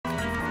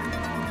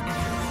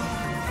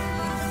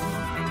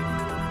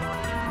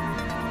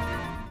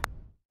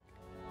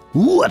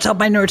What's up,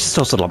 my nerds? It's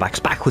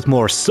ToastedLombax back with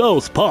more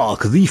South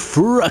Park, The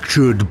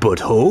Fractured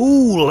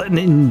Butthole. And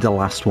in the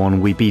last one,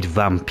 we beat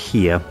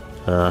Vampire,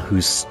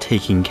 who's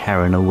taking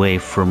Karen away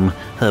from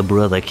her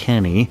brother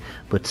Kenny.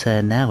 But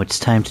now it's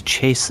time to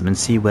chase him and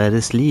see where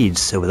this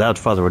leads. So without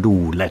further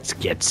ado, let's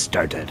get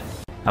started.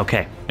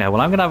 Okay, well,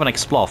 I'm gonna have an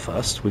explore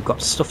first. We've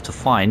got stuff to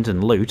find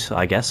and loot,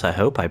 I guess, I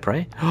hope, I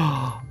pray.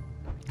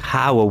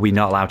 How are we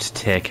not allowed to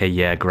take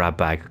a grab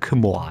bag?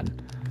 Come on.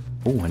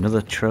 Oh,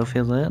 another trophy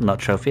there. Not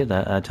trophy,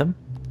 that item.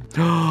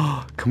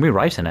 Can we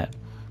write in it?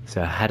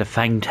 So I had a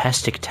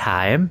fantastic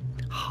time.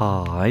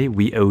 Hi,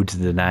 we owed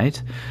the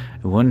night.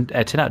 10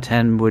 out of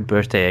 10 would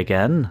birthday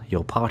again.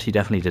 Your party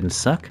definitely didn't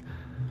suck.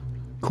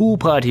 Cool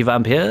party,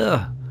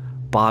 Vampire.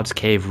 Bard's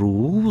Cave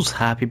rules.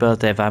 Happy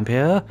birthday,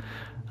 Vampire.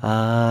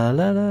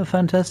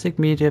 Fantastic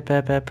media,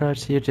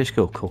 party,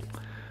 disco. Cool.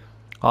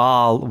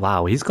 Oh,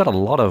 wow, he's got a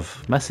lot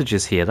of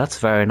messages here. That's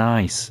very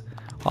nice.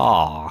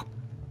 Aw.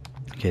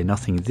 Okay,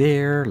 nothing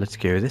there. Let's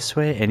go this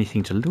way.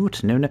 Anything to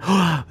loot? No.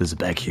 There's a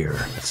bag here.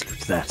 Let's loot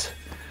that.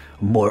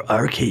 More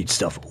arcade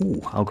stuff. Ooh,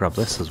 I'll grab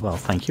this as well.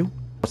 Thank you.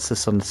 What's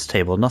this on this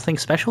table? Nothing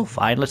special?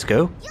 Fine, let's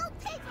go.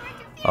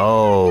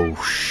 Oh,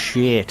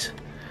 shit.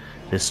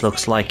 This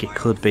looks like it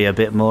could be a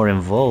bit more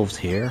involved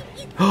here.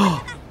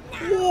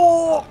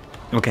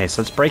 Okay,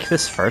 so let's break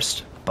this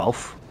first.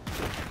 Both.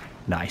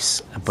 Nice.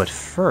 But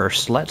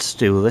first, let's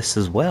do this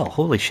as well.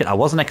 Holy shit, I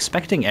wasn't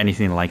expecting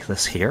anything like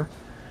this here.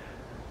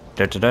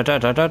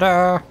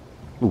 Ooh,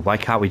 why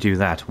can't we do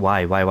that?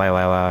 Why?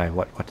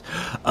 What?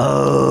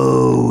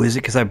 Oh, is it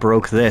because I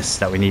broke this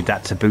that we need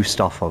that to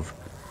boost off of?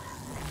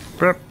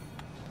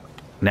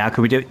 Now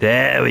can we do it?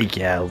 There we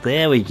go.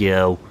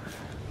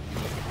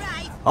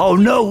 Oh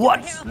no,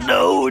 what?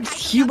 No,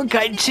 it's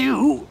humankind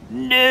too.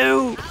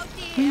 No.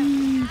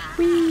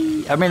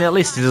 I mean, at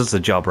least it does the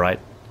job, right?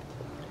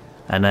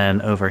 And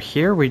then over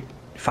here, we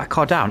fat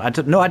car down. I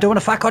don't want to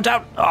fat car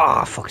down.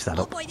 Ah, fucked that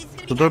up.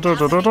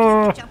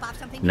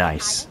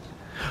 Nice.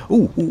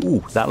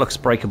 Ooh, that looks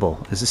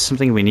breakable. Is this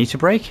something we need to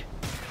break?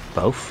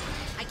 Both.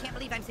 I can't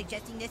believe I'm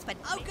suggesting this, but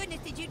oh goodness,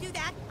 did you do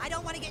that? I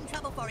don't want to get in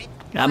trouble for it.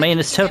 I mean,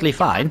 it's totally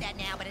fine.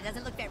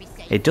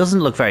 It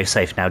doesn't look very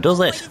safe now, does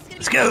it?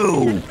 Let's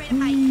go.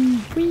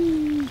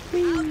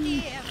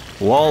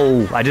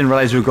 Whoa, I didn't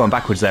realize we were going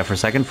backwards there for a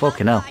second.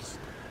 Fucking hell.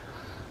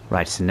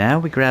 Right, so now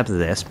we grab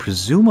this.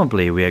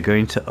 Presumably we are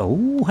going to...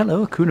 Oh,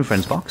 hello, a Coon and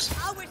Friends box.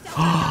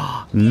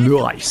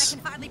 Nice.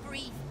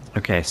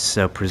 Okay,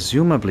 so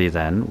presumably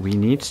then we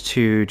need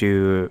to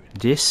do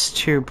this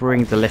to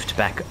bring the lift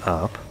back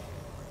up.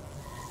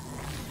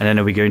 And then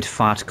are we going to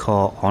fart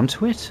car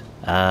onto it?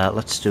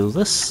 Let's do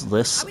this,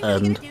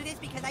 and...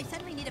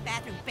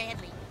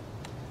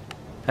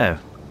 Oh.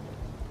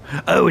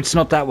 Oh, it's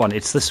not that one.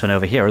 It's this one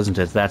over here, isn't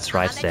it? That's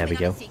right. There we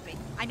go.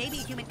 I may be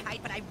a human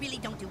kite, but I really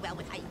don't do well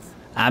with heights.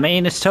 I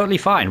mean, it's totally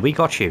fine. We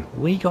got you.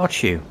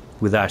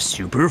 With our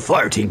super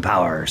farting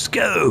powers.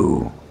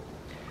 Go!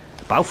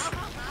 Both.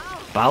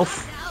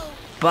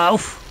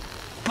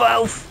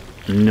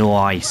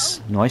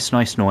 Nice. Wow,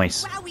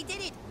 we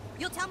did it!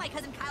 You'll tell my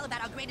cousin Kyle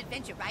about our great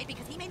adventure, right?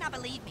 Because he may not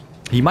believe me.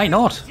 He might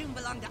not. Soon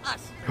belong to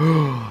us.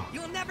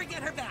 You'll never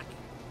get her back.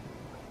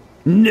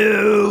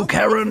 No,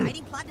 Karen.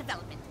 Exciting plot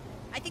development.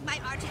 I think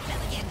my arch is fell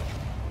again.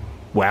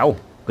 Well,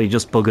 they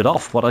just buggered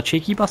off. What a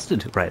cheeky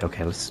bastard. Right,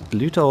 okay, let's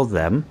loot all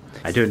them.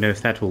 I don't know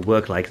if that will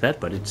work like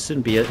that, but it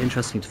should be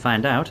interesting to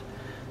find out.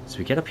 So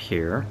we get up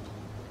here.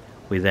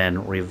 We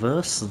then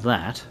reverse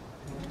that.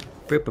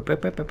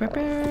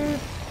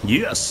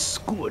 Yes,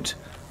 good.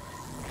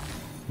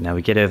 Now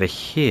we get over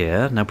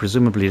here. Now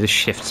presumably this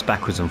shifts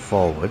backwards and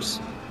forwards.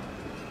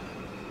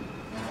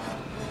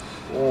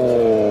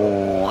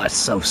 Oh, that's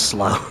so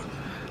slow.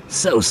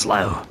 So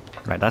slow.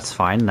 Right, that's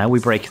fine. Now we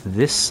break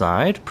this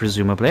side,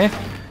 presumably.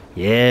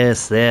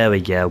 Yes, there we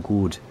go.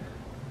 Good.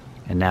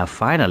 And now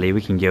finally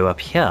we can go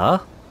up here.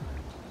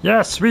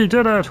 Yes, we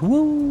did it.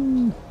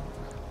 Woo!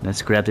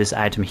 Let's grab this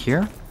item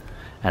here.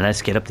 And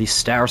let's get up these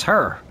stairs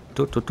here.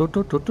 Oh,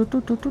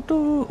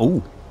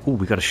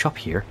 we got a shop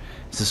here.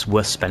 Is this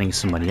worth spending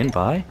some money in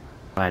by?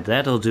 Right,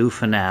 that'll do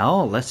for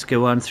now. Let's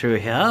go on through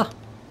here.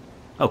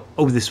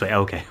 Oh, this way.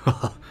 Okay.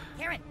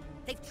 Karen,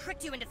 they've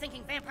tricked you into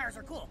thinking vampires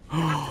are cool.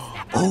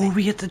 Oh,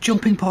 we hit the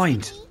jumping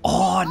point.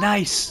 Oh,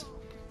 nice.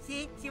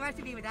 See, she wants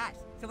to be with us.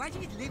 So why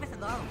don't you just leave us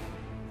alone?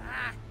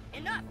 Ah,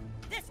 enough.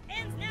 This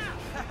ends now.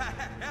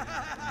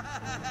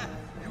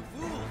 You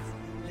fools.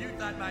 You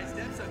thought my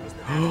stepson was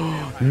the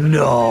vampire.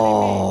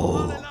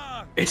 No.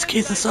 It's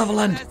Kiefer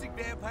Sutherland. Classic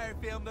vampire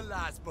film, The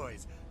Lost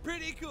Boys.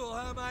 Pretty cool,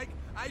 huh, Mike?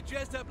 I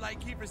dressed up like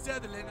Kiefer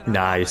Sutherland and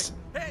nice.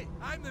 I'm like, hey,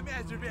 I'm the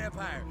master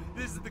vampire.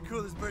 This is the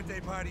coolest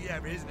birthday party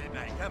ever, isn't it,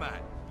 Mike? Come on.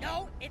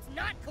 No, it's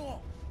not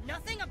cool.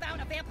 Nothing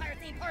about a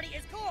vampire-themed party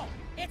is cool.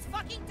 It's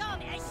fucking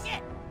dumb as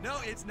shit. No,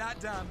 it's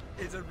not dumb.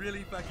 It's a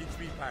really fucking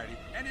sweet party.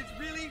 And it's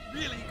really,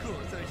 really cool,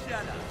 so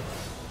shut up.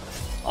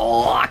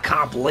 Oh, I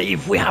can't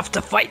believe we have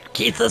to fight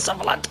Kiefer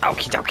Sutherland.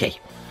 Okie dokie.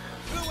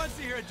 Who wants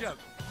to hear a joke?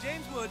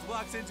 James Woods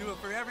walks into it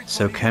for every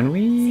So 20 can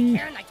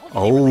we...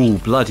 Oh,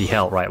 bloody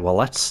hell. Right, well,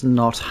 let's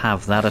not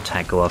have that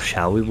attack go off,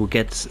 shall we? We'll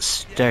get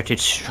started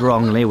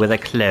strongly with a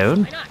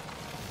clone.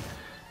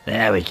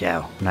 There we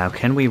go. Now,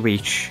 can we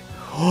reach...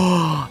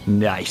 Oh,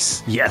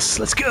 nice. Yes,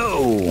 let's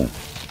go.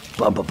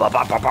 Bum, bum, bum,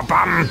 bum, bum, bum,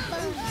 bum.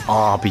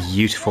 Oh,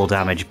 beautiful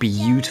damage.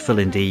 Beautiful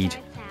indeed.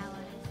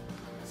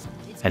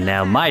 And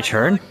now my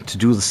turn to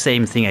do the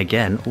same thing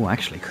again. Oh,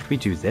 actually, could we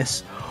do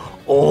this?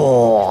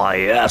 Oh,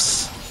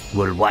 yes.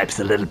 We'll wipe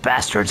the little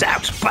bastards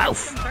out.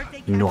 Boof.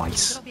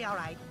 Nice. It'll be all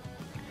right.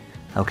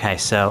 Okay,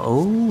 so...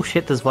 Oh,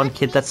 shit, there's one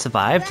kid that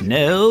survived.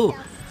 No.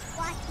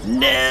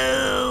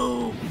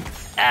 No.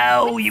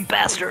 Ow, you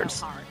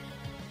bastards.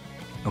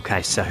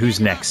 Okay, so who's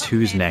next?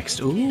 Who's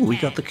next? Ooh, we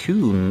got the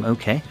coon.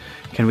 Okay.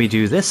 Can we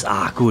do this?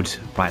 Ah, good.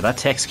 Right, that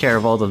takes care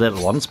of all the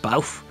little ones.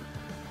 Boof.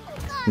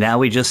 Now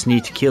we just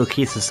need to kill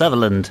Kiefer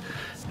Sutherland.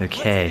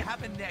 Okay.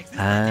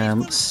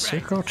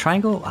 Circle,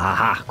 triangle?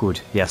 Aha, good.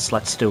 Yes,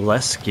 let's do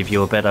this. Give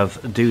you a bit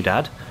of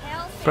doodad.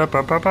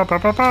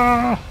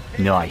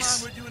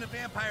 Nice. We're doing a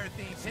vampire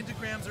theme.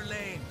 Pentagrams are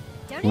lame.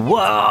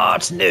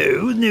 What?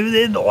 No, no,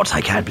 they're not.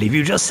 I can't believe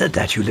you just said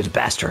that, you little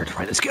bastard.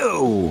 Right, let's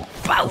go.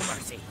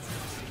 Boof.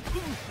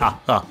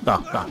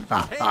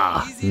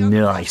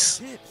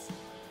 Nice.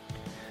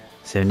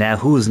 So now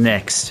who's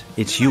next?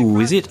 It's you,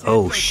 is it?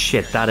 Oh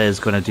shit, that is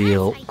going to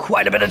deal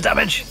quite a bit of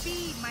damage.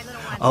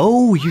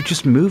 Oh, you're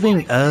just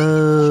moving?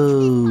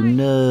 Oh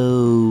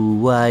no,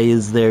 why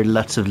is there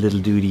lots of little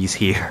duties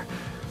here?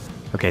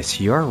 Okay,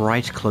 so you're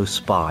right close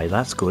by,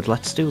 that's good.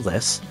 Let's do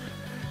this.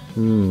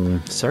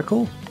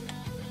 Circle?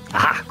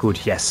 Ah, good,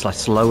 yes,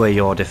 let's lower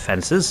your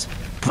defenses.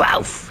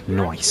 Boof!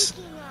 Nice.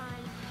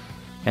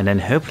 And then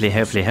hopefully,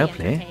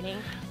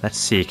 let's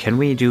see, can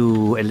we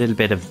do a little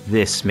bit of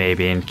this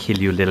maybe and kill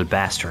you little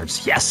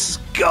bastards? Yes,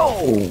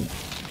 go!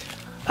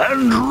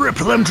 And rip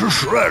them to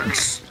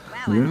shreds.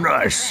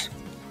 Nice.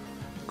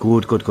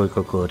 Good.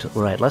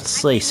 Right, let's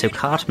see. So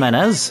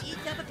Cartmanas,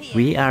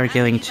 we are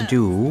going to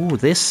do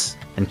this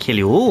and kill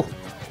you all.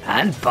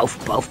 And both.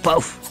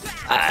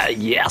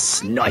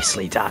 Yes,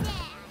 nicely done.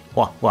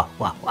 Wah.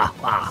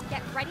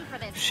 Get ready for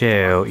this.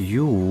 So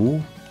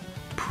you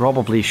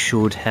probably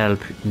should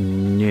help.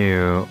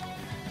 No,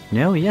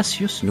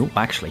 yes. No,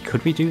 actually,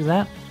 could we do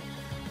that?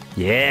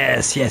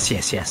 Yes.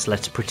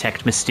 Let's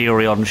protect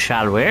Mysterion,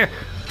 shall we?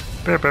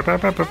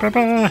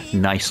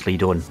 Nicely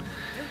done.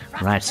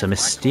 Right, so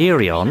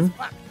Mysterion,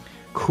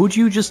 could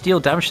you just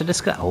deal damage to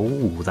this guy?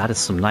 Oh, that is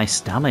some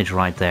nice damage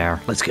right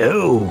there. Let's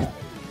go.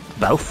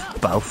 Both.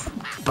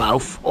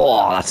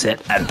 Oh, that's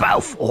it. And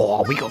both.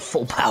 Oh, we got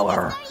full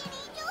power.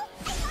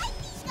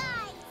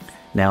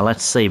 Now,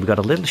 let's see. We got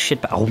a little shit.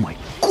 Oh, my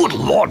good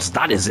lords.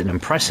 That is an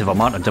impressive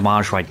amount of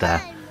damage right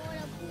there.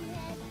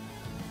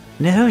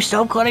 No,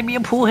 stop calling me a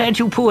poohead,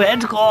 you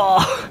poohead.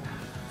 Oh.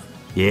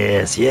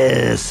 Yes.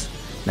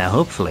 Now,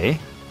 hopefully,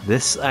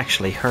 this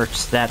actually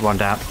hurts that one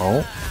down.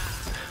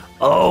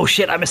 Oh,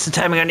 shit. I missed the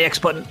timing on the X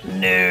button.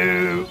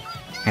 No.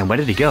 And where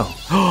did he go?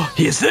 Oh,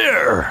 he is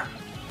there.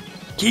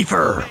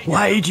 Kiefer,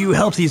 why do you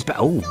help these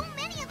Oh,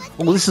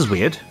 this is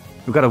weird.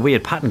 We've got a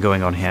weird pattern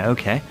going on here.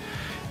 Okay.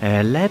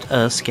 Let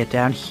us get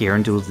down here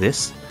and do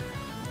this.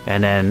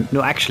 And then...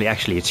 No, actually,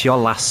 it's your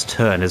last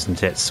turn,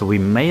 isn't it? So we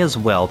may as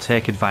well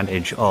take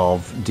advantage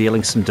of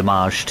dealing some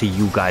damage to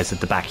you guys at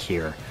the back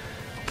here.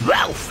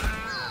 Boof!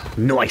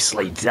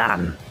 Nicely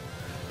done.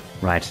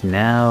 Right,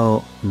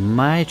 now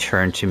my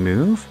turn to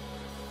move.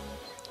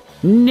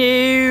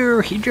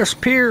 No, he just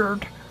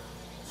appeared.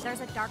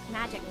 There's a dark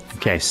magic.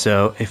 Okay,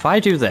 so if I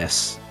do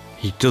this,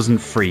 he doesn't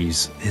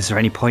freeze. Is there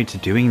any point to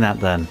doing that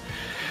then?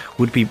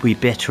 Would we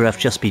better off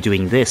just be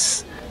doing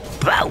this?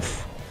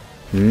 Boof!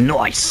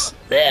 Nice!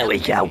 There we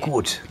go.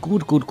 Good. Time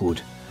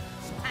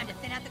to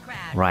thin out the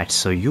crowd. Right,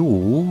 so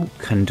you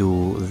can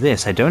do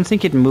this. I don't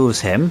think it moves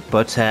him,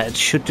 but it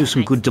should do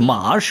some good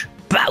damage.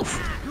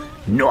 Boof!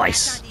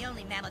 Nice! Not the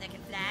only mammal that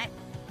can fly.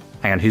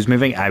 Hang on, who's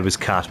moving? I was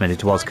Cartman.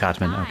 It was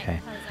Cartman.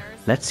 Okay.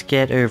 Let's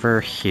get over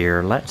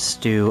here. Let's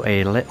do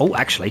a... Oh,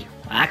 actually,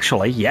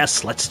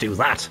 yes, let's do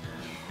that.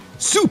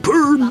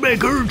 Super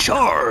Mega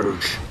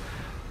Charge!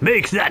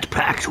 Make that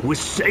pact with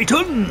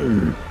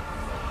Satan!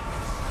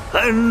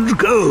 And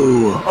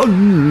go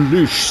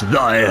unleash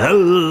thy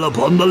hell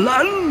upon the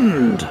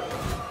land!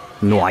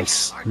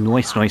 Nice.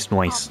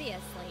 Obviously.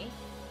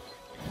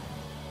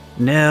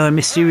 No,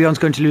 Mysterion's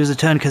going to lose a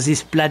turn because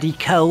he's bloody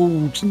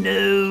cold.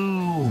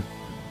 No!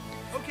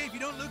 Okay, if you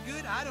don't look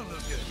good, I don't look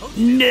good. Oh,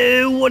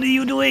 No, what are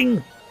you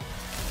doing?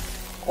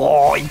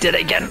 Oh, he did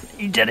it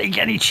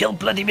again. He chilled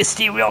bloody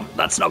Mysterion.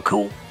 That's not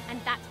cool.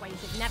 And that's why you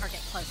should never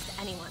get close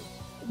to anyone.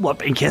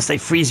 What, in case they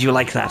freeze you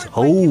like that?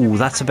 Oh,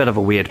 that's a bit of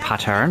a weird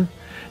pattern.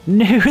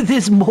 No,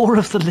 there's more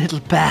of the little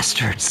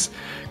bastards.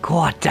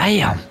 God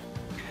damn.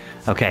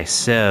 Okay,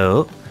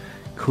 so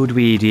could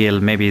we deal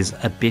maybe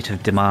a bit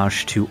of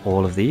damage to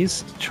all of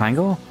these?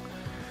 Triangle?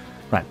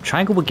 Right,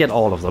 triangle would get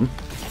all of them.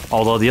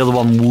 Although the other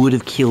one would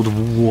have killed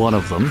one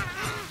of them.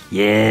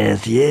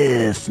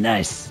 Yes,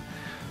 nice.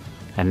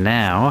 And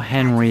now,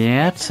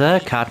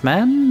 Henrietta,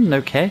 Cartman,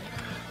 okay.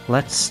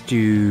 Let's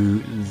do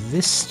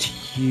this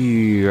to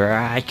you.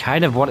 I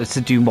kind of wanted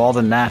to do more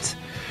than that.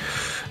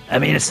 I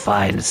mean, it's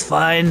fine, it's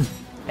fine.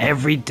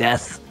 Every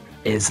death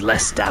is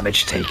less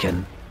damage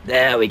taken.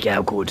 There we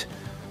go, good.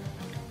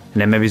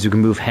 And then maybe we can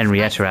move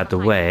Henrietta out the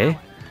way.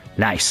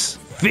 Nice.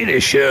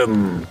 Finish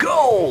him!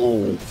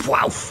 Go!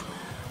 Wow!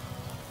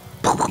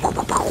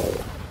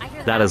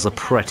 That is a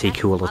pretty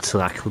cool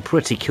attack.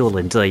 Pretty cool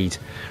indeed.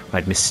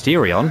 Right,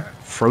 Mysterion.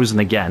 Frozen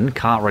again.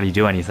 Can't really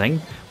do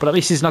anything. But at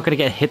least he's not going to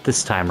get hit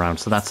this time round,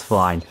 so that's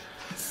fine.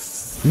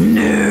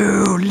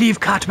 No! Leave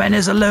Cartman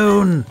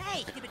alone!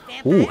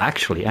 Oh,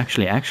 actually.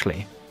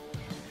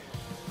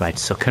 Right,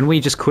 so can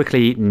we just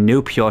quickly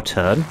nope your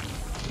turn?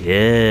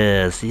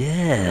 Yes,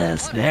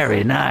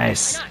 very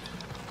nice.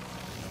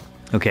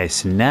 Okay,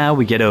 so now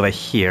we get over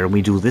here and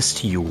we do this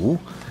to you.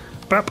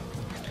 Bop.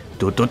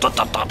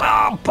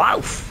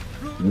 Poof.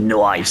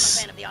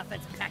 Nice.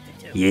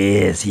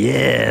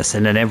 Yes,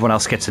 and then everyone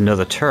else gets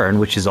another turn,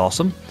 which is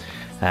awesome.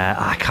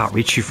 I can't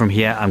reach you from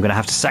here. I'm going to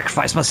have to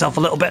sacrifice myself a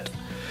little bit.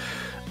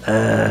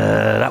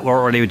 That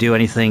won't really do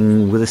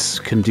anything. This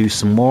can do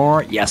some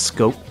more. Yes,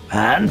 go.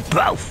 And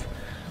poof.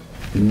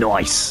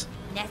 Nice.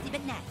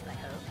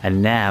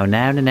 And now,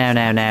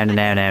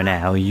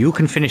 you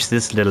can finish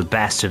this little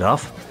bastard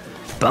off.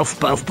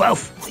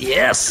 Both.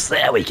 Yes,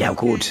 there we go,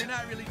 good. You're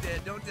not really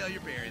dead. Don't tell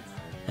your parents.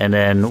 And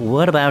then,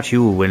 what about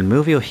you? We'll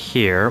move you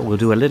here. We'll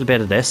do a little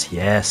bit of this.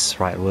 Yes,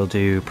 right, we'll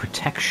do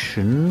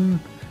protection.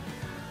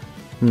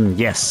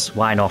 Yes,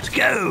 why not?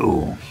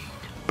 Go!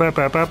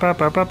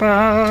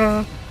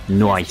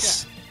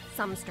 Nice.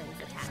 Some strings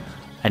attached.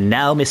 And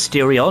now,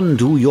 Mysterion,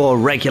 do your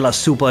regular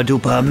super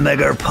duper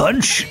mega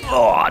punch.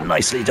 Oh,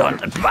 nicely done.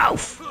 And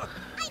poof!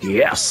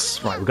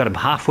 Yes. Right, we've got him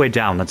halfway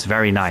down. That's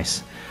very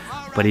nice.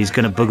 But he's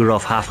going to bugger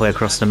off halfway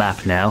across the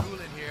map now.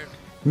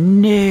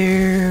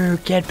 No!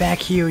 Get back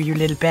here, you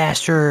little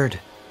bastard.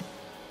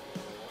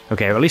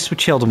 Okay, well, at least we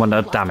chilled him when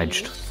not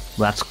damaged.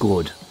 That's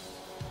good.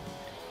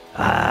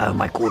 Oh,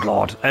 my good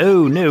lord.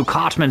 Oh, no,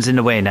 Cartman's in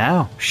the way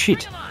now.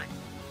 Shit.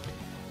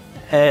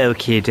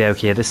 Okay,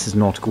 this is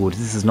not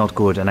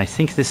good. And I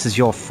think this is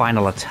your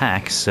final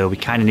attack, so we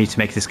kind of need to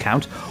make this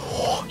count.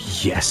 Oh,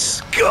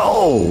 yes,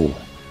 go!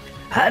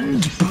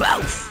 And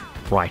both!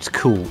 Right,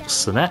 cool.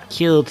 So that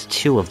killed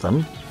 2 of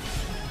them.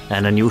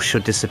 And then you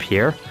should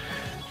disappear.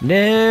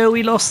 No,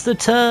 we lost the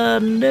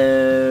turn.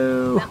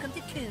 No! Welcome to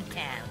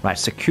Toontown. Right,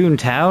 so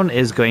Toontown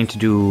is going to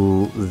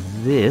do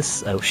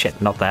this. Oh, shit,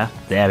 not there.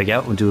 There we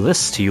go. We'll do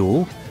this to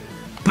you.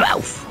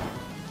 Both!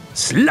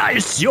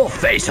 Slice your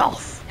face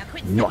off!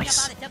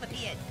 Nice.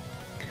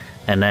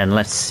 And then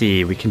let's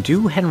see, we can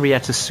do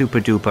Henrietta's super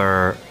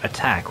duper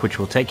attack, which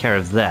will take care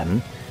of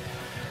them.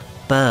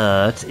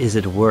 But is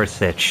it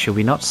worth it? Should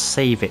we not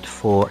save it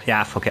for...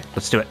 Yeah, fuck it,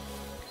 let's do it.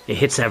 It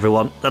hits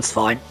everyone, that's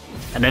fine.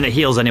 And then it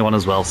heals anyone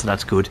as well, so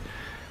that's good.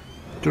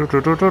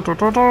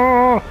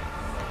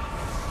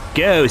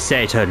 Go,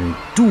 Satan,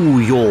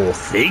 do your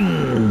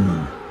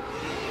thing.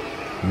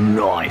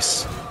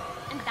 Nice.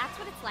 And that's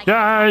what it's like.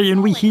 Yay,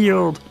 and we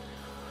healed.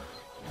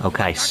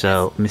 Okay,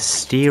 so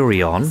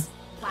Mysterion.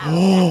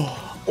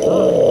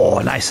 Oh,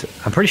 nice.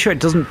 I'm pretty sure it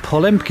doesn't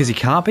pull him because he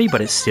can't be,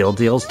 but it still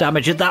deals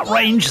damage at that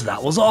range.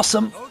 That was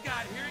awesome. Oh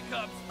god, here it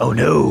comes. Oh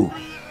no.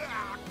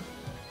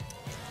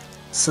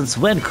 Since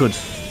when could...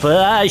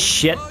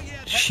 shit.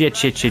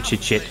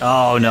 Shit.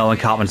 Oh no, and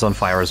Cartman's on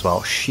fire as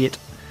well. Shit.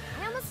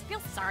 I almost feel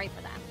sorry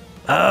for them.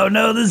 Oh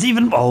no, there's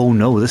even... Oh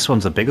no, this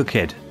one's a bigger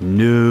kid.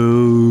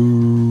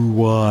 No.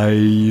 Why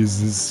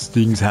is this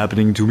thing's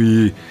happening to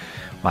me?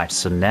 Right,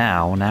 so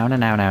now,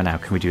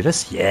 can we do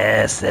this?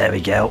 Yes, there we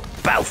go.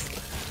 Both.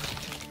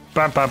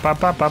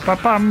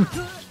 Bum.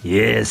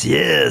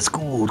 Yes,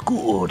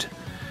 good.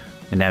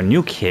 And now,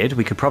 new kid,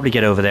 we could probably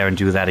get over there and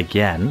do that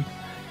again.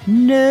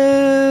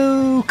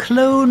 No,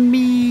 clone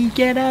me,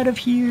 get out of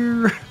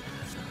here.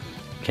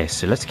 Okay,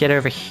 so let's get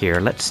over here.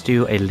 Let's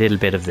do a little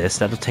bit of this.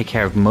 That'll take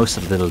care of most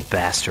of the little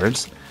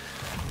bastards.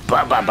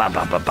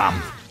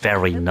 Bum.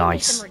 Very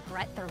nice.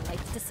 Regret their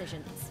life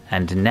decisions.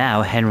 And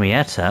now,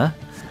 Henrietta...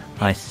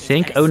 I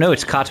think... Oh no,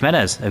 it's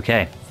Cartmenez.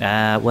 Okay.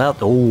 Well,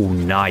 oh,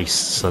 nice.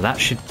 So that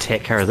should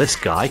take care of this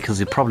guy, because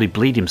he'll probably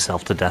bleed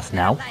himself to death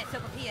now.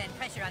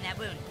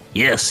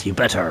 Yes, you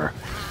better.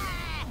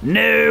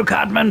 No,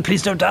 Cartman,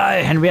 please don't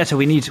die. Henrietta,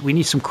 we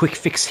need some quick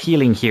fix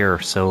healing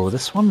here. So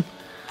this one?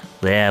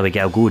 There we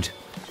go, good.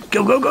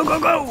 Go.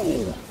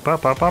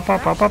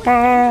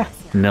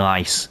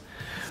 Nice.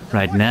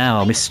 Right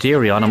now,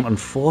 Mysterion,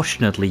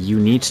 unfortunately, you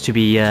need to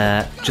be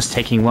just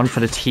taking one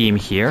for the team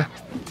here.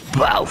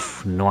 Bow!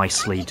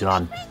 Nicely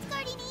done.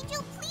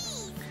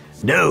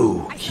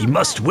 No, he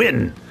must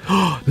win.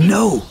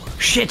 No!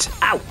 Shit!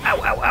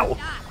 Ow!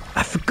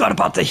 I forgot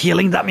about the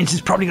healing. That means he's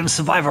probably going to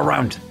survive a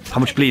round. How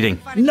much bleeding?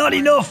 Not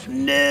enough!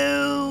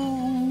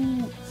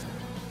 No!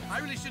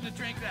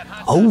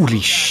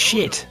 Holy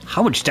shit!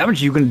 How much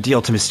damage are you going to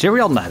deal to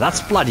Mysterion there? That's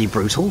bloody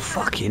brutal.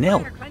 Fucking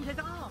hell.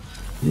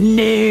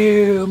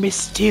 No,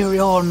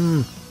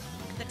 Mysterion!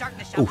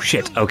 Oh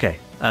shit, okay.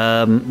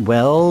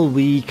 Well,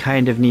 we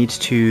kind of need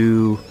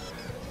to...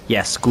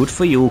 Yes, good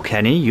for you,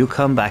 Kenny. You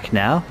come back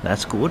now.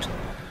 That's good.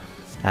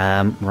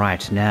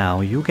 Right,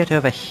 now, you get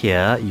over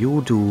here.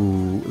 You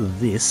do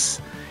this.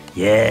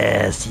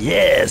 Yes,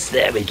 yes,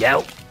 there we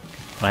go.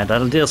 Right,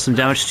 that'll deal some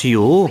damage to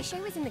you. Wish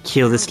I was in the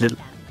Kill this ground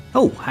little...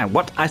 with them. Oh,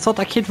 what? I thought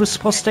that kid was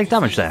supposed to take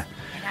damage there.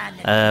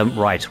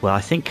 Right, well,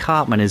 I think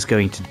Cartman is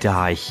going to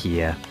die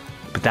here.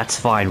 But that's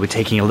fine, we're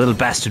taking a little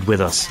bastard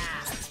with us.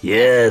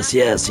 Yes,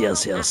 yes,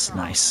 yes, yes,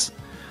 nice.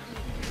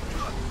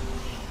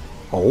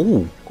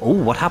 Oh,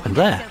 what happened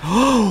there?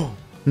 Oh,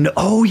 no,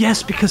 oh,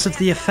 yes, because of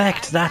the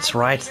effect. That's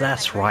right,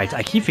 that's right.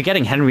 I keep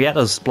forgetting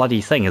Henrietta's bloody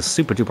thing is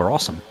super duper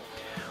awesome.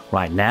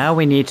 Right, now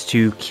we need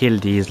to kill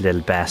these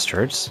little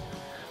bastards.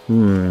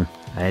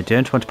 I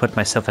don't want to put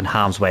myself in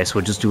harm's way, so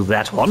we'll just do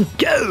that one.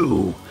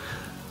 Go!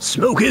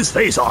 Smoke his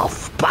face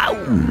off!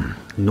 Boom!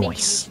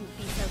 Nice. Maybe we shouldn't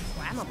be so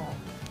flammable.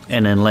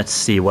 And then let's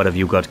see, what have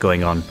you got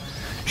going on?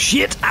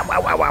 Shit! Ow,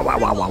 ow, ow, ow,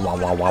 ow, ow, ow,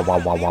 ow, ow, ow,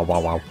 ow, ow,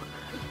 ow, ow.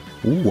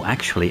 Ooh,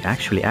 actually.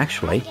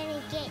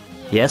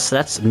 Yes,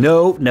 that's...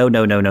 No.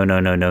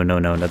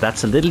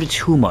 That's a little bit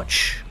too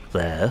much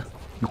there.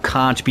 You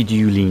can't be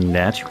dueling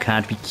that. You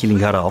can't be killing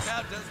her off.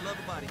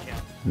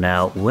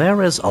 Now,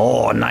 where is...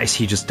 Oh, nice,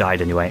 he just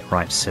died anyway.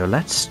 Right, so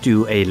let's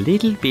do a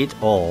little bit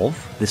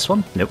of... This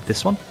one? Nope,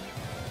 this one.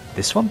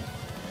 This one?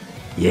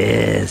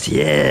 Yes,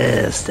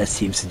 yes, that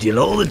seems to deal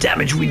all the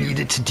damage we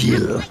needed to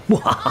deal.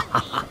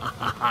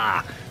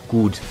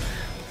 Good.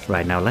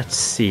 Right, now let's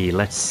see.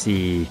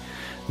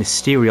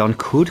 Mysterion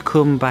could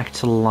come back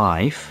to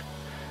life.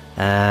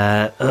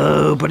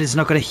 Oh, but it's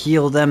not going to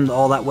heal them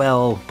all that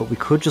well. But we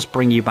could just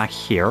bring you back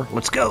here.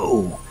 Let's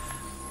go.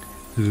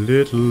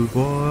 Little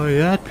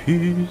boy at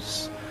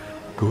peace,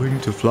 going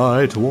to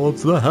fly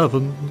towards the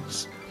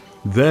heavens.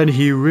 Then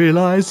he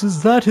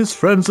realizes that his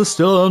friends are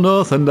still on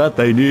Earth and that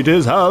they need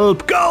his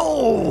help.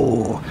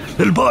 Go!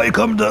 Little boy,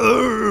 come to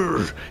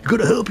Earth! You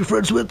gotta help your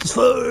friends with this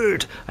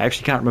fight! I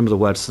actually can't remember the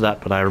words to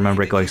that, but I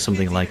remember it going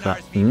something like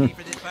that.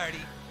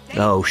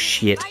 Oh,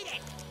 shit.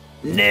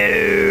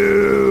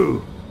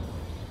 No!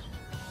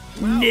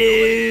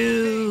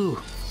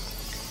 No!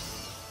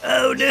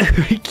 Oh no,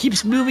 he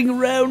keeps moving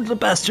around, the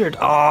bastard!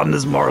 Oh, and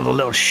there's more of the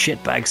little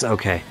shitbags.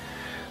 Okay.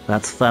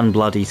 That's fun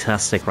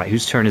bloody-tastic. Right,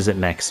 whose turn is it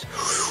next?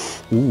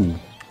 Ooh.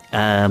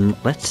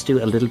 Let's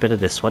do a little bit of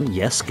this one.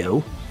 Yes,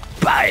 go.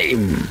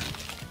 Bam!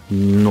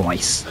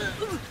 Nice.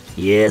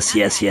 Yes.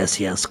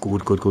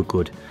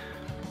 Good.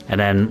 And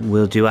then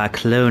we'll do our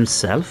clone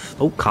self.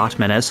 Oh,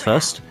 Cartmanez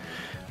first.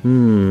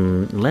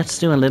 Let's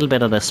do a little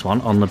bit of this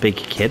one on the big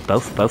kid.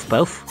 Both.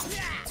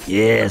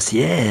 Yes,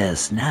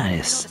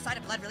 nice. The sight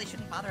of blood really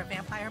shouldn't bother a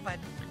vampire, but...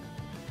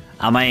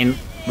 I mean,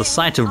 the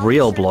sight of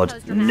real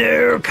blood.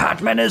 No,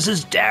 Cartmanez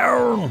is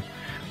down.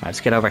 Let's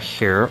get over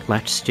here.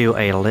 Let's do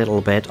a little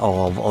bit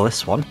of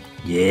this one.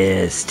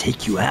 Yes,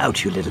 take you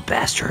out, you little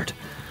bastard.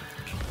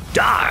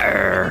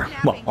 Die!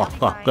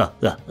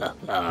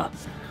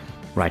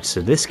 Right,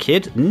 so this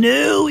kid...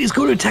 No, he's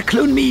going to attack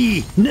Clone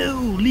Me! No,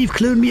 leave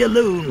Clone Me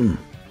alone!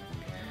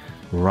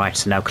 Right,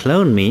 so now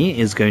Clone Me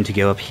is going to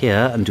go up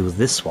here and do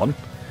this one.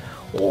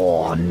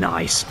 Oh,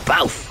 nice.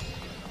 Bouff!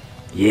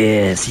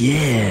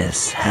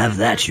 Yes, have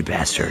that, you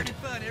bastard.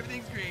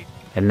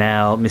 And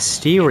now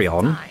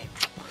Mysterion.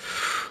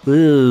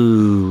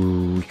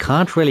 Ooh, we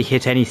can't really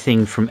hit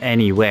anything from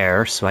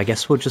anywhere, so I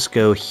guess we'll just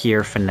go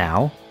here for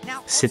now.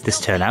 Sit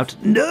this turn out.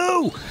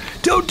 No!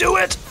 Don't do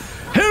it!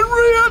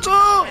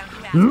 Henrietta!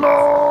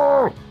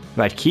 No!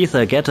 Right,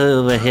 Kiefer, get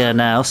over here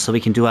now so we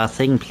can do our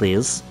thing,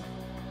 please.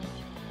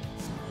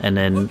 And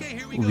then...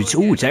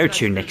 Oh, it's our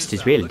turn next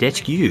as well.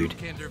 That's good.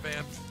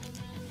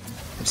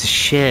 It's a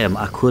shame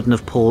I couldn't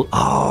have pulled...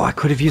 Oh, I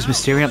could have used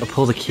Mysterion to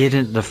pull the kid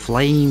into the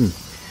flame.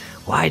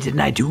 Why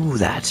didn't I do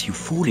that, you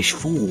foolish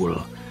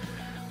fool?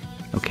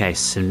 Okay,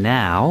 so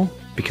now,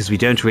 because we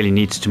don't really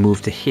need to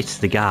move to hit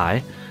the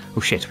guy... Oh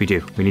shit, we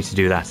do. We need to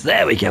do that.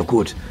 There we go,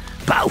 good.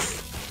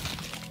 Bouff!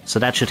 So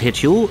that should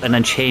hit you, and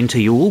then chain to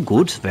you.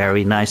 Good,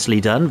 very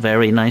nicely done,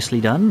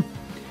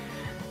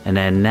 And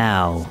then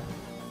now...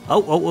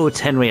 Oh, it's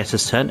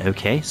Henrietta's turn.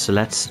 Okay, so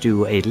let's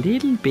do a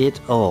little bit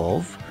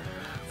of...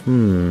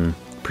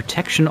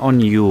 protection on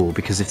you,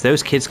 because if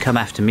those kids come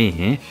after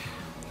me,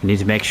 I need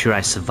to make sure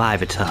I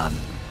survive a turn.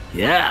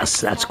 Yes,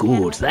 that's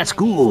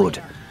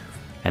good.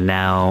 And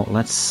now,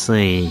 let's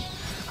see.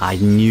 I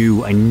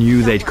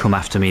knew they'd come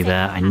after me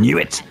there. I knew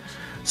it.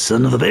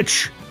 Son of a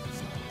bitch.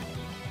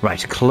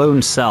 Right,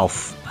 clone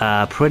self.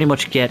 Pretty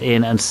much get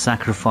in and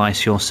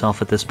sacrifice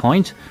yourself at this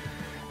point.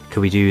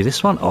 Can we do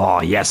this one?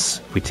 Oh,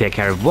 yes. We take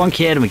care of one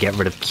kid and we get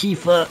rid of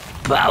Kiefer.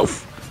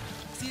 Both.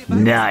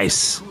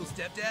 Nice.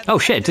 Oh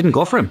shit, it didn't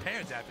go for him.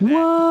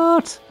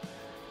 What?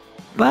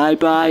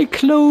 Bye,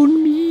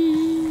 Clone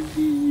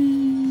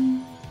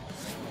Me.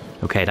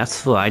 Okay,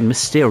 that's fine.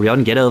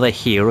 Mysterion, get over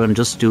here and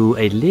just do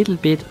a little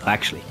bit...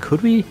 Actually,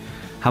 could we...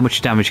 How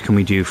much damage can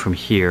we do from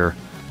here?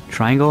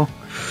 Triangle?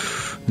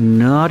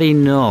 Not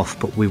enough,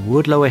 but we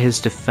would lower his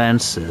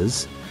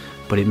defenses.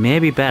 But it may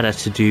be better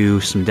to do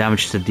some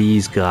damage to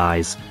these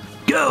guys.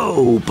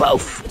 Go!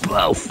 Both!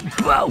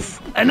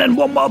 And then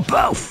one more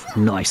both!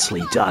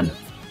 Nicely done.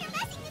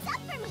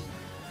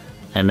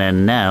 And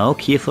then now,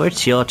 Kiefer,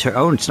 it's your turn.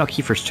 Oh, it's not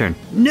Kiefer's turn.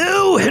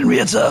 No,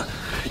 Henrietta!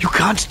 You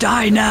can't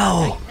die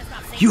now!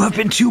 You have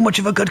been too much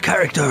of a good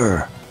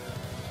character!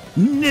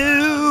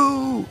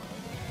 No!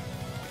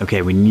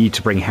 Okay, we need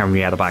to bring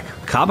Henrietta back.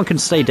 Carmen can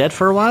stay dead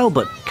for a while,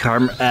 but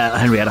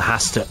Henrietta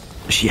has to...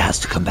 She has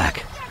to come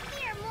back.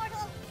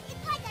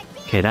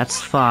 Okay,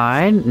 that's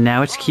fine.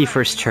 Now it's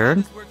Kiefer's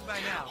turn.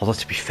 Although,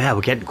 to be fair,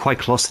 we're getting quite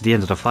close to the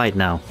end of the fight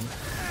now.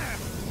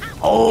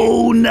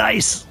 Oh,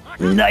 nice!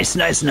 Nice,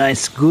 nice,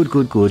 nice. Good,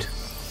 good, good.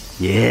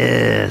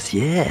 Yes,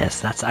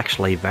 yes. That's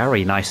actually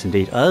very nice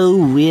indeed.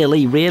 Oh,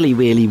 really, really,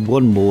 really.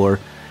 One more.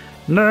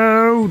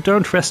 No,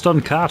 don't rest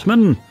on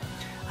Cartman.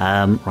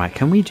 Right,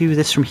 can we do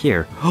this from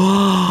here?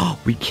 Oh,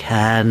 we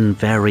can.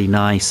 Very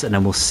nice. And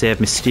then we'll save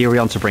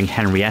Mysterion to bring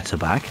Henrietta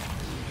back.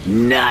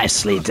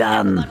 Nicely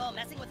done.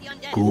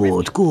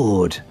 Good,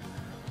 good.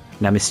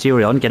 Now,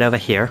 Mysterion, get over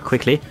here,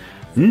 quickly.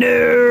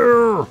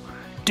 No!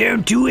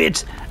 Don't do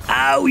it!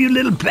 Ow, you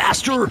little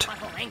bastard!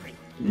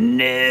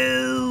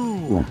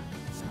 No!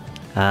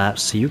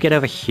 So you get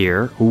over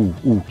here.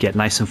 Ooh, get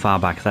nice and far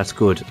back. That's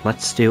good.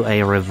 Let's do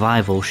a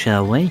revival,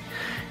 shall we?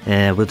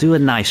 We'll do a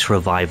nice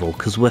revival,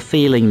 because we're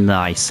feeling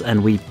nice,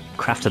 and we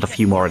crafted a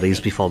few more of these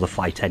before the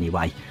fight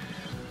anyway.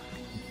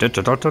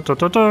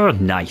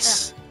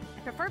 Nice.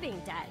 I prefer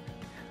being dead.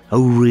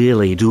 Oh,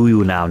 really? Do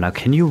you now? Now,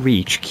 can you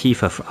reach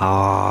Kiefer?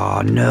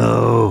 Oh,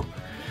 no.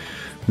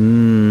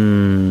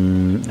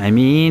 I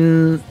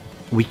mean,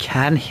 we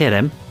can hit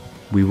him.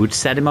 We would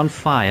set him on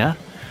fire.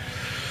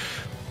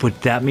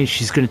 But that means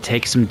she's going to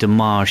take some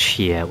damage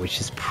here, which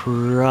is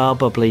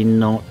probably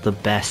not the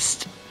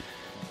best.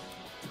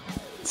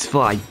 It's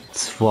fine.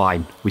 It's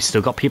fine. We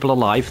still got people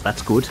alive.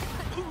 That's good.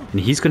 And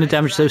he's going to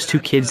damage those two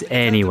kids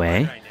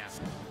anyway.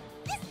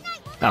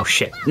 Oh,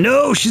 shit.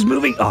 No, she's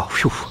moving. Oh,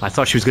 phew. I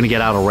thought she was going to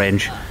get out of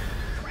range.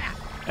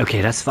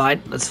 Okay, that's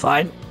fine. That's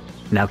fine.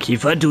 Now,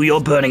 Kiefer, do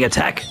your burning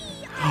attack.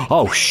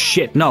 Oh,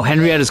 shit. No,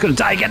 Henrietta's going to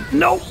die again.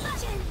 No.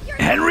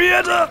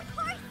 Henrietta.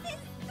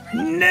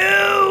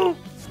 No.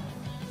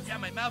 Yeah,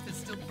 my mouth is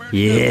still burning.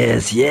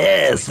 Yes,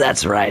 yes,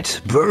 that's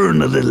right. Burn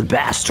the little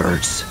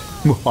bastards.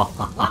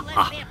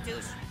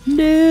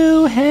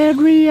 No,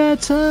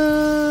 Henrietta.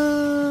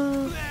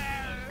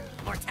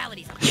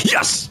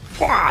 Yes!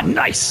 Ah,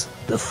 nice.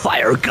 The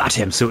fire got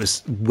him, so it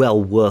was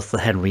well worth the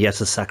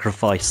Henrietta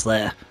sacrifice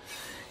there.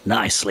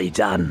 Nicely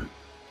done.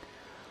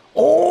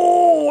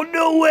 Oh,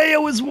 no way, I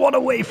was one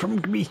away from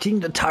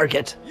meeting the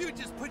target. You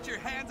just put your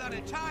hands on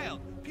a child.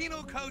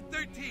 Penal Code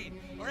 13,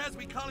 or as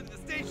we call it in the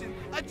station,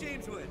 a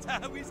James Woods.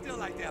 We still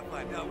like to have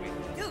fun, don't we?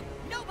 Dude,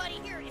 nobody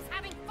here is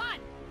having fun.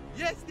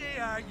 Yes, they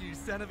are, you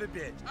son of a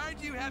bitch.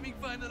 Aren't you having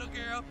fun, little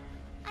girl?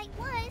 I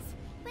was,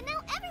 but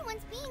now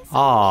everyone's being so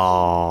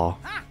Aww.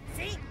 Ah,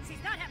 see?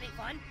 She's not having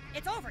fun.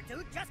 It's over,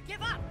 dude. Just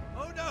give up.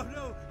 Oh,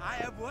 no. I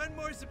have one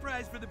more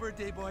surprise for the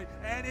birthday boy,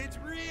 and it's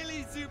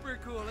really super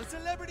cool. A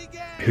celebrity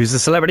guest. Who's the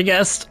celebrity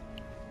guest?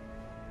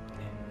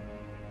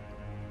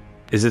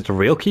 Is it the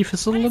real Kiefer What is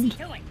Sutherland?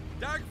 he doing?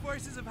 Dark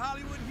forces of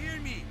Hollywood, hear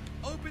me.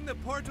 Open the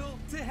portal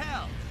to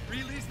hell.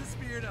 Release the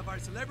spirit of our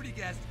celebrity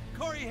guest,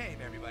 Corey Haim,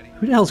 everybody.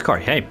 Who the hell's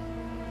Corey Haim?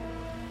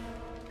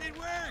 It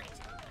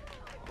worked.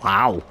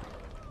 Wow.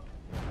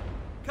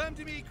 Come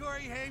to me,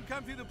 Corey Haim.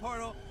 Come through the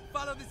portal.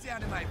 Follow the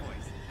sound of my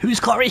voice. Who's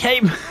Corey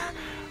Haim?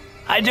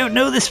 I don't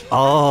know this.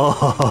 Oh.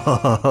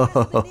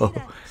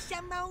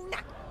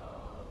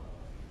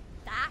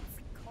 That's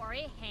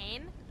Corey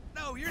Haim.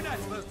 No, you're not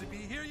supposed to be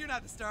here. You're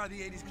not the star of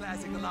the 80s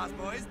classic, The Lost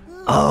Boys.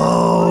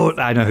 Oh,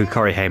 I know who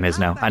Corey Haim is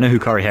now. I know who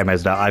Corey Haim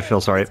is now. I feel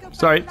sorry.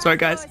 Sorry,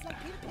 guys.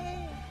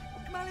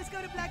 Come on, let's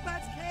go to Black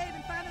Box Cave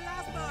and find the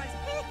Lost Boys.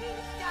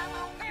 Come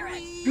on,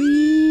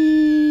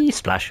 Whee!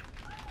 Splash.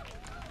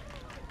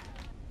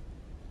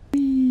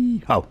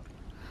 Whee! Oh.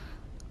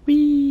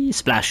 Whee!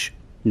 Splash.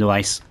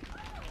 Nice.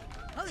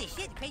 Holy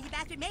shit, the crazy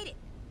bastard made it.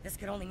 This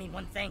could only mean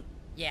one thing.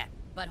 Yeah,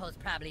 Butthole's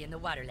probably in the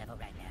water level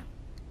right now.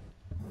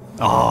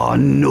 Oh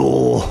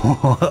no!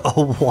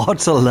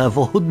 What a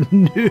level!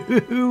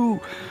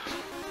 No!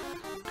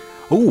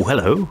 Oh,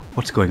 hello.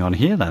 What's going on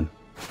here then?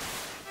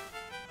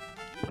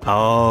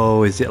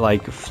 Oh, is it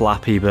like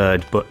Flappy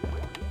Bird, but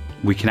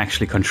we can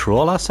actually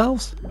control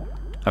ourselves?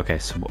 Okay,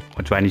 so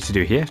what do I need to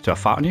do here? Do I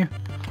fart on you?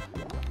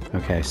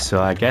 Okay,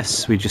 so I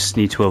guess we just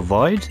need to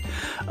avoid.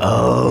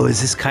 Oh,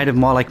 is this kind of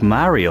more like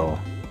Mario?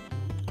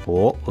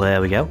 Oh, there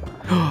we go.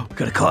 We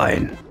got a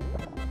coin.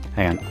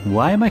 Hang on,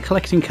 why am I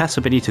collecting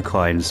Casa Bonita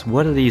coins?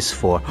 What are these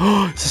for?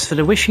 Oh, is this for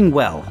the wishing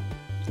well?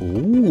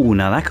 Ooh,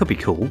 now that could be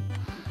cool.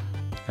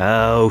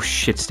 Oh,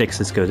 shit sticks,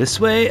 let's go this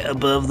way,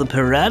 above the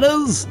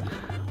piranhas.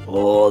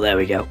 Oh, there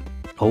we go.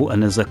 Oh,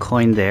 and there's a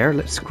coin there.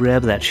 Let's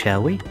grab that,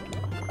 shall we?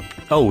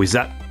 Oh, is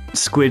that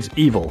squid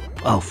evil?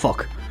 Oh,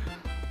 fuck.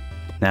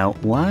 Now,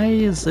 why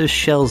is there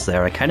shells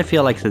there? I kind of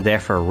feel like they're there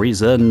for a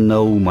reason.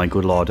 Oh, my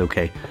good lord,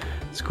 okay.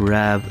 Let's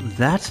grab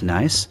that,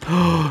 nice.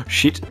 Oh,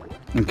 shit.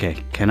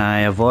 Okay, can I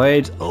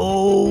avoid?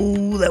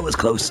 Oh, that was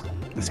close.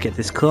 Let's get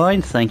this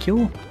coin, thank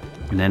you.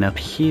 And then up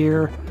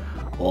here.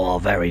 Oh,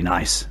 very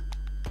nice.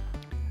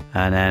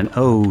 And then,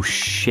 oh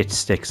shit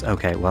sticks.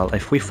 Okay, well,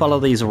 if we follow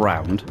these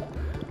around,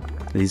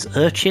 these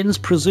urchins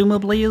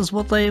presumably is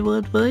what they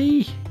would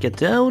be. Get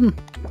down.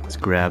 Let's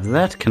grab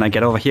that. Can I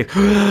get over here?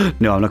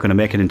 No, I'm not going to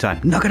make it in time.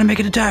 Not going to make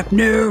it in time.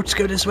 No, let's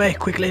go this way.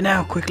 Quickly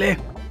now, quickly.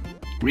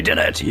 We did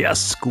it.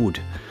 Yes, good.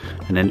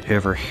 And then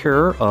over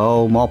here,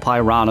 oh, more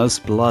piranhas.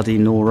 Bloody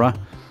Nora.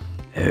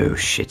 Oh,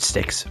 shit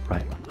sticks.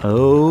 Right.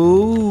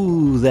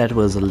 Oh, that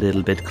was a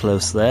little bit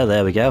close there.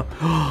 There we go.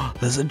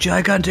 There's a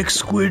gigantic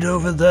squid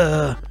over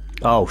there.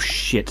 Oh,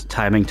 shit.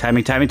 Timing.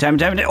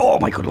 Oh,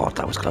 my good lord,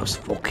 that was close.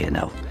 Fucking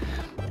hell.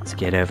 Let's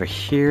get over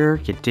here.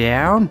 Get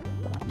down.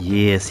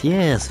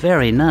 Yes,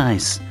 very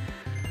nice.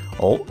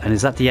 Oh, and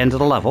is that the end of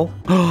the level?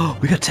 Oh,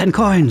 we got 10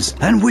 coins,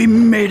 and we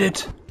made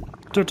it.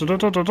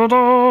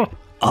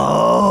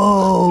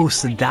 Oh,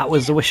 so that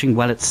was the wishing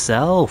well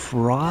itself,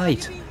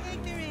 right.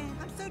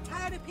 I'm so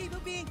tired of people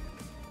being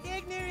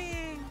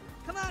ignorant.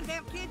 Come on,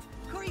 damn kids.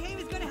 Corey Haim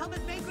is going to help us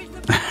vanquish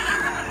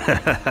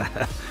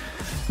the...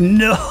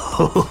 No,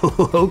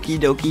 okie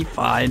dokie,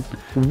 fine.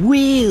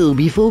 Well,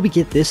 before we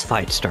get this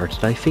fight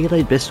started, I figured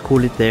I'd best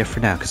call it there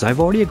for now, because I've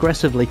already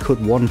aggressively cut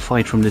one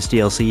fight from this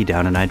DLC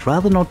down, and I'd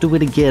rather not do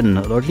it again,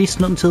 or at least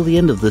not until the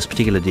end of this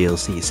particular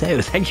DLC. So,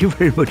 thank you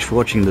very much for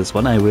watching this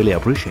one, I really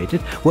appreciate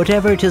it.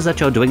 Whatever it is that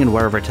you're doing and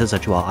wherever it is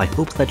that you are, I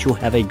hope that you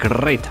have a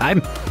great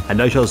time,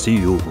 and I shall see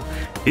you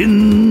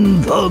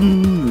in the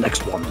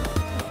next one.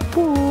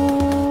 Bye.